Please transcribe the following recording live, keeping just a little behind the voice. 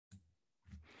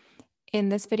In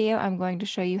this video, I'm going to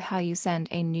show you how you send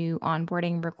a new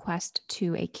onboarding request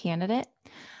to a candidate.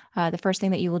 The first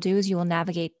thing that you will do is you will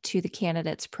navigate to the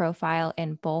candidate's profile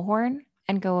in Bullhorn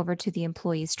and go over to the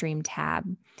Employee Stream tab.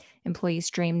 Employee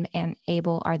Stream and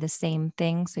Able are the same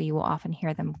thing, so you will often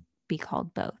hear them be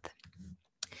called both.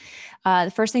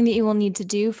 The first thing that you will need to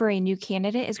do for a new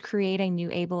candidate is create a new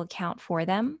Able account for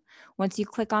them. Once you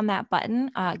click on that button,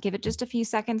 give it just a few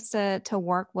seconds to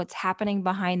work. What's happening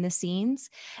behind the scenes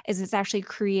is it's actually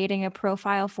creating a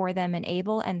profile for them in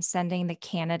Able and sending the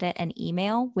candidate an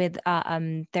email with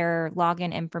their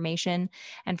login information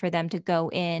and for them to go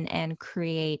in and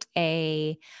create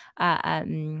a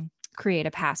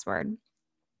password.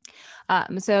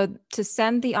 So to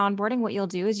send the onboarding, what you'll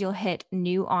do is you'll hit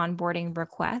new onboarding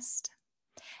request.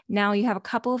 Now you have a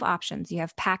couple of options. You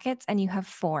have packets and you have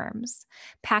forms.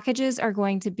 Packages are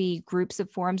going to be groups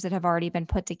of forms that have already been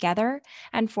put together,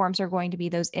 and forms are going to be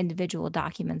those individual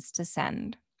documents to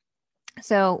send.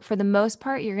 So for the most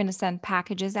part, you're going to send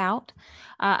packages out.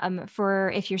 For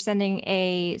if you're sending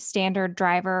a standard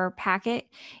driver packet,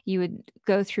 you would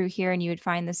go through here and you would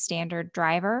find the standard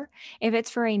driver. If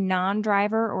it's for a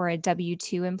non-driver or a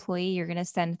W-2 employee, you're going to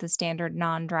send the standard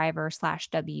non-driver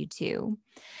 / W-2.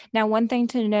 Now, one thing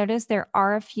to notice, there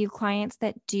are a few clients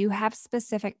that do have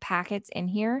specific packets in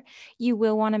here. You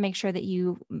will want to make sure that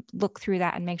you look through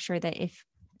that and make sure that if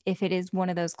it is one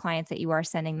of those clients that you are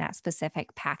sending that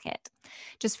specific packet.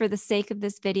 Just for the sake of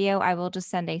this video, I will just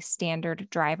send a standard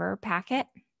driver packet.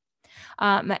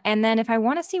 And then if I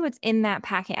want to see what's in that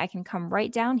packet, I can come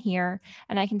right down here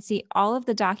and I can see all of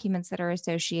the documents that are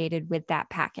associated with that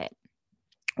packet.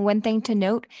 One thing to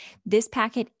note, this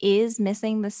packet is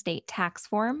missing the state tax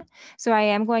form. So I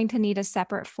am going to need a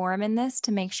separate form in this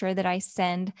to make sure that I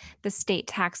send the state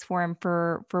tax form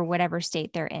for whatever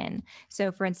state they're in.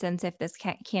 So for instance, if this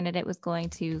candidate was going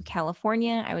to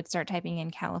California, I would start typing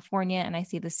in California and I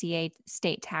see the CA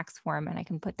state tax form and I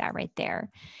can put that right there.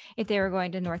 If they were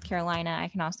going to North Carolina, I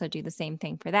can also do the same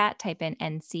thing for that. Type in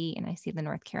NC and I see the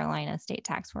North Carolina state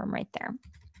tax form right there.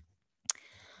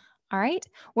 All right.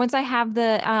 Once I have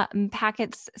the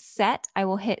packets set, I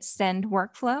will hit send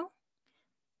workflow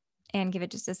and give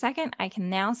it just a second. I can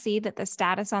now see that the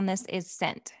status on this is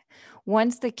sent.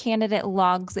 Once the candidate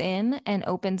logs in and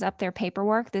opens up their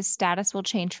paperwork, this status will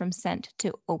change from sent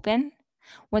to open.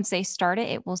 Once they start it,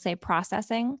 it will say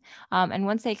processing. And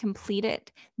once they complete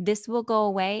it, this will go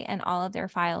away and all of their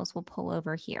files will pull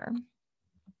over here.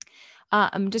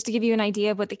 Just to give you an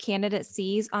idea of what the candidate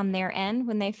sees on their end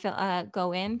when they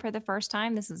go in for the first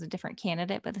time. This is a different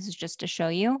candidate, but this is just to show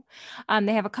you.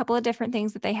 They have a couple of different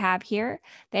things that they have here.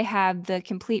 They have the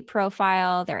complete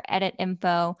profile, their edit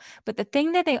info, but the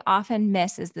thing that they often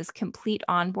miss is this complete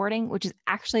onboarding, which is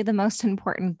actually the most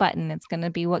important button. It's going to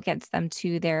be what gets them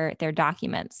to their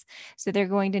documents. So they're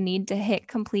going to need to hit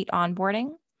complete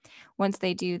onboarding. Once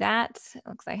they do that, it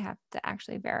looks like I have to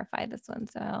actually verify this one.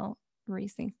 So I'll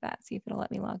resync that, see if it'll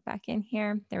let me log back in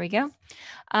here. There we go.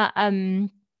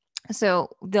 So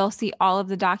they'll see all of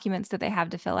the documents that they have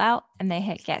to fill out and they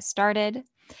hit get started.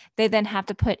 They then have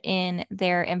to put in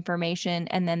their information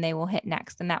and then they will hit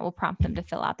next and that will prompt them to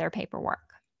fill out their paperwork.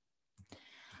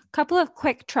 Couple of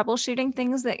quick troubleshooting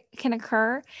things that can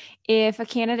occur if a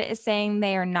candidate is saying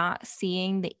they are not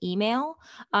seeing the email.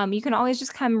 You can always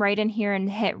just come right in here and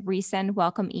hit resend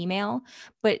welcome email.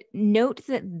 But note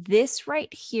that this right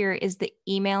here is the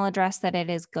email address that it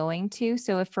is going to.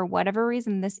 So if for whatever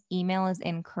reason this email is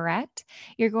incorrect,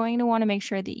 you're going to want to make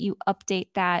sure that you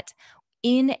update that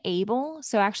in Able.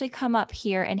 So actually come up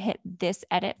here and hit this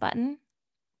edit button.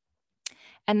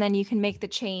 And then you can make the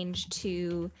change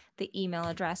to the email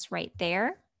address right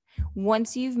there.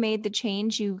 Once you've made the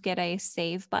change, you get a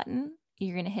save button.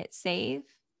 You're going to hit save.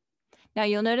 Now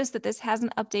you'll notice that this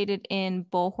hasn't updated in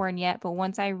Bullhorn yet, but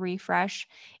once I refresh,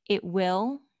 it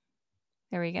will.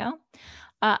 There we go.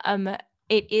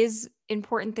 It is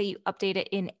important that you update it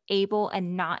in Able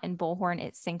and not in Bullhorn.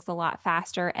 It syncs a lot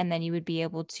faster, and then you would be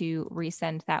able to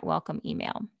resend that welcome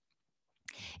email.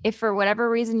 If for whatever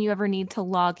reason you ever need to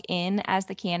log in as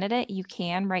the candidate, you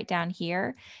can right down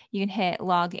here. You can hit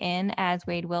log in as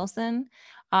Wade Wilson,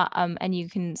 and you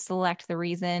can select the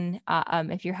reason.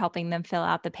 If you're helping them fill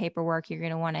out the paperwork, you're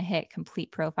going to want to hit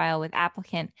complete profile with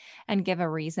applicant and give a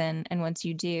reason. And once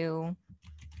you do,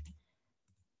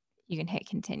 you can hit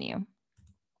continue.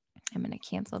 I'm going to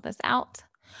cancel this out.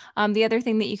 The other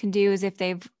thing that you can do is if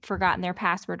they've forgotten their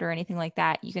password or anything like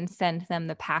that, you can send them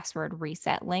the password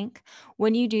reset link.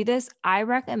 When you do this, I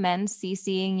recommend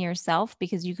CCing yourself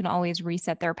because you can always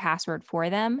reset their password for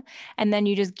them. And then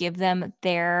you just give them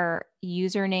their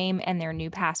username and their new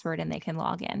password and they can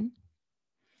log in.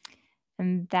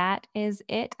 And that is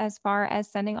it as far as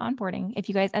sending onboarding. If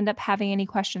you guys end up having any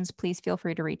questions, please feel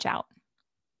free to reach out.